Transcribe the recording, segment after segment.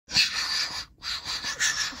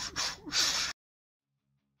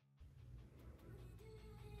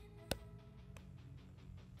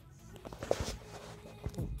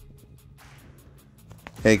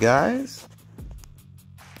Hey guys,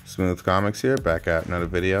 Smooth Comics here, back at another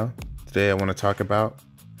video. Today I want to talk about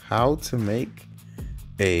how to make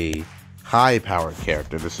a high-powered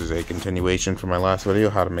character. This is a continuation from my last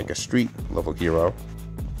video, how to make a street-level hero.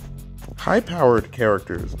 High-powered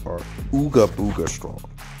characters are ooga booga strong.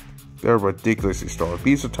 They're ridiculously strong.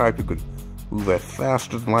 These are the type who could move at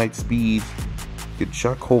faster than light speeds, could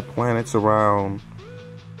chuck whole planets around.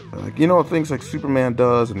 Things like Superman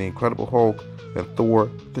does and the Incredible Hulk and Thor.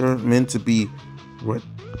 They're meant to be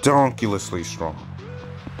ridiculously strong.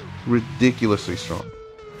 Ridiculously strong.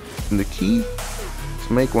 And the key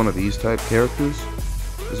to make one of these type characters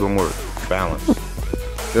is one word: balance.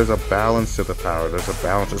 There's a balance to the power. There's a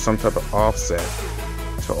balance. There's some type of offset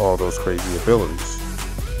to all those crazy abilities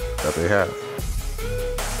that they have.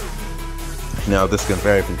 Now, this can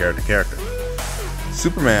vary from character to character.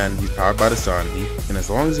 Superman, he's powered by the sun, and as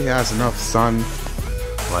long as he has enough sun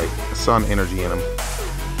energy in him,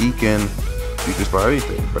 he can do just about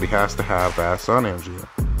anything. But he has to have that sun energy.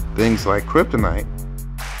 Things like Kryptonite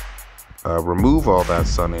remove all that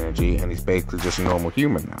sun energy, and he's basically just a normal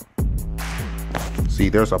human now. See,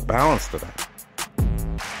 there's a balance to that.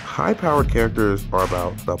 High-powered characters are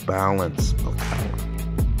about the balance of power.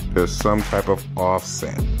 There's some type of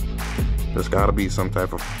offset. There's got to be some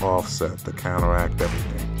type of offset to counteract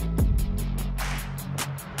everything.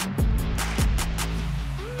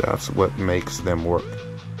 That's what makes them work.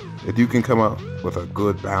 If you can come up with a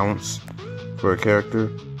good balance for a character,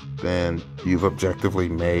 then you've objectively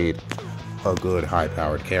made a good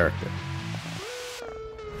high-powered character.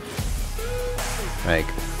 Like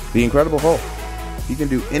the Incredible Hulk. He can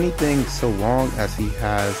do anything so long as he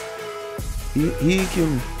has... He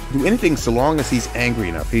can do anything so long as he's angry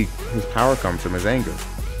enough. His power comes from his anger.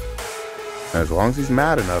 And as long as he's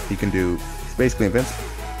mad enough, he's basically invincible.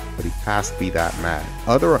 But he has to be that mad.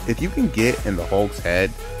 If you can get in the Hulk's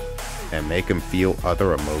head and make him feel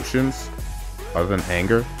other emotions other than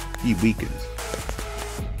anger, he weakens.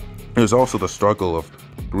 There's also the struggle of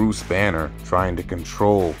Bruce Banner trying to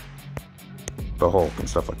control the Hulk and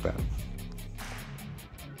stuff like that.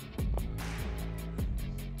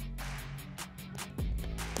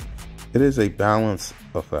 It is a balance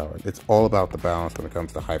of power. It's all about the balance when it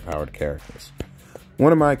comes to high-powered characters.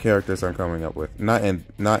 One of my characters I'm coming up with, not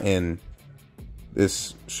in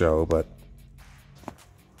this show, but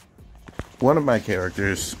one of my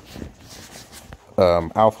characters,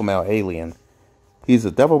 Alpha Male Alien, he's a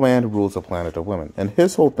devil man who rules a planet of women. And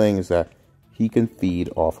his whole thing is that he can feed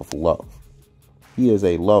off of love. He is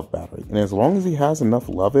a love battery. And as long as he has enough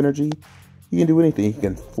love energy, he can do anything. He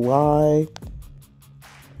can fly.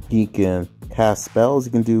 He can cast spells.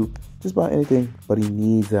 He can do just about anything, but he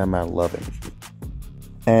needs that amount of love energy.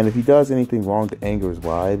 And if he does anything wrong to anger his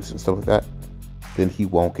wives and stuff like that, then he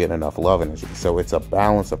won't get enough love energy. So it's a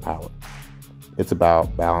balance of power. It's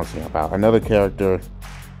about balancing out power. Another character,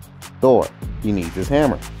 Thor, he needs his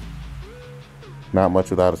hammer. Not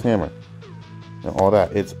much without his hammer. And all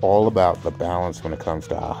that. It's all about the balance when it comes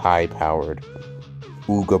to a high-powered,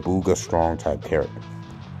 ooga booga strong type character.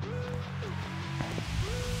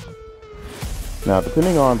 Now,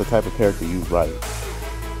 depending on the type of character you write,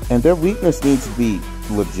 and their weakness needs to be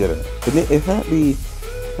legitimate. It can't be,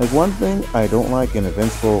 like, one thing I don't like in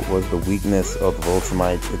Invincible was the weakness of the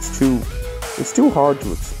Viltrumites. It's too hard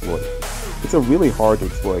to exploit. It's really hard to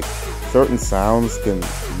exploit. Certain sounds can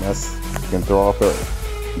throw off their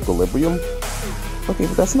equilibrium. Okay,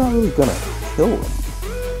 but that's not really gonna kill them.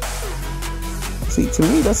 See, to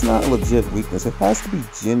me, that's not a legit weakness. It has to be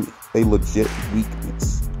a legit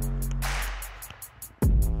weakness.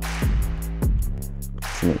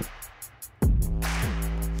 To me.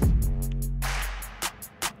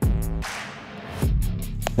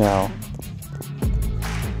 Now,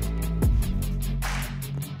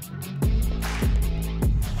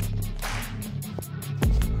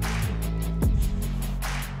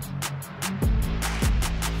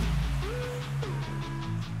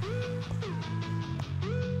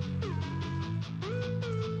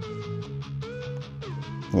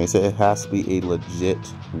 like I said, it has to be a legit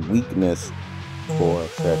weakness for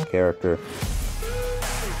that character.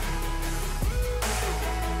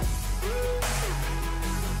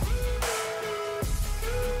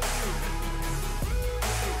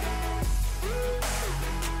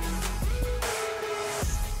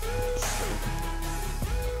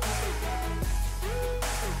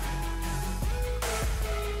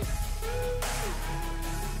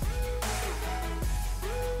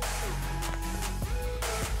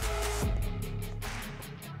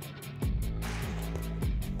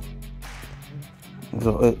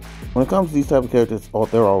 So when it comes to these type of characters,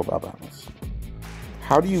 they're all about balance.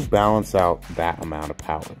 how do you balance out that amount of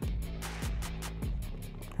power?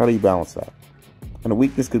 How do you balance that? And a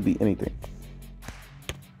weakness could be anything.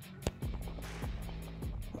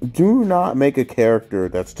 Do not make a character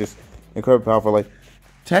that's just incredibly powerful. Like,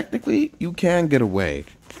 technically, you can get away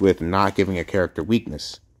with not giving a character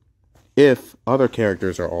weakness if other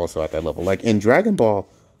characters are also at that level. Like in Dragon Ball,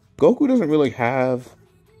 Goku doesn't really have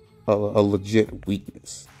a legit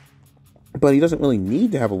weakness. But he doesn't really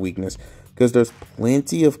need to have a weakness because there's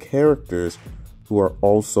plenty of characters who are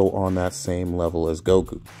also on that same level as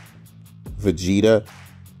Goku. Vegeta,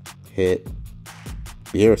 Hit,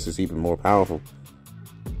 Beerus is even more powerful.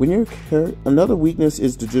 When you're another weakness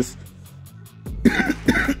is to just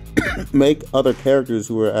make other characters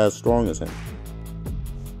who are as strong as him.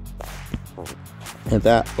 And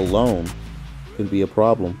that alone can be a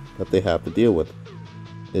problem that they have to deal with.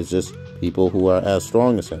 It's just people who are as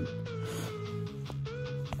strong as him.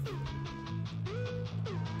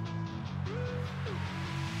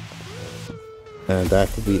 And that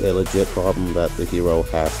could be a legit problem that the hero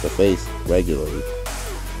has to face regularly.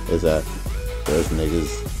 Is that there's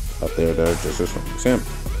niggas out there that are just as strong as him.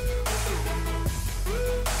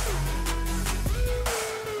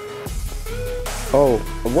 Oh,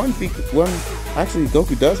 actually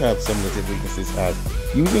Goku does have some legit weaknesses, as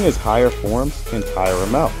using his higher forms can tire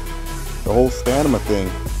him out. The whole stamina thing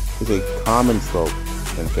is a common trope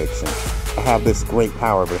in fiction. I have this great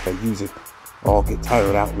power, but if I use it, I'll get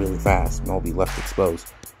tired out really fast and I'll be left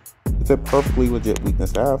exposed. It's a perfectly legit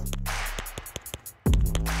weakness to have.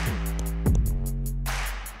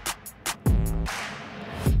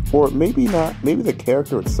 Or maybe not, maybe the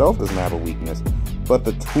character itself doesn't have a weakness, but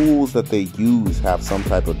the tools that they use have some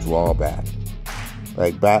type of drawback.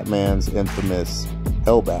 Like Batman's infamous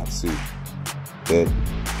Hellbat suit that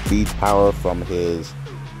feeds power from his,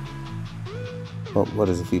 what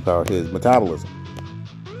does it feed power? His metabolism.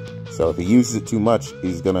 So if he uses it too much,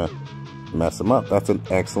 he's gonna mess him up. That's an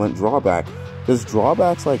excellent drawback. Because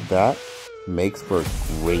drawbacks like that makes for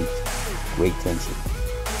great tension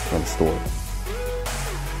in story.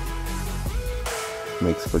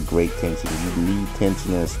 Makes for great tension. You need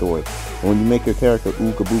tension in a story. And when you make your character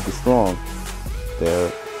ooka booka strong,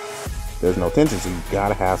 there's no tension, so you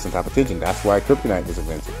gotta have some type of tension. That's why Kryptonite was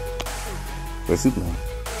invented for Superman.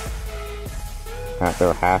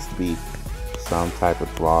 There has to be some type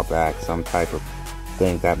of drawback, some type of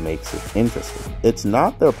thing that makes it interesting. It's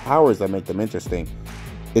not their powers that make them interesting.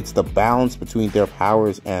 It's the balance between their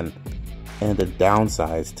powers and the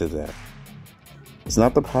downsides to them. It's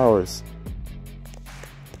not the powers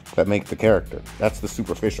that make the character. That's the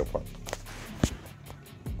superficial part.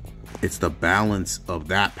 It's the balance of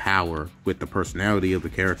that power with the personality of the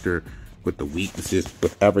character, with the weaknesses,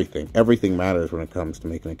 with everything. Everything matters when it comes to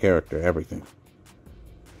making a character. Everything.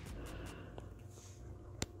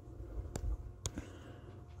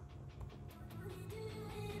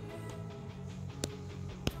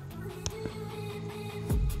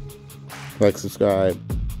 Like, subscribe.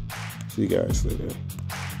 See you guys later.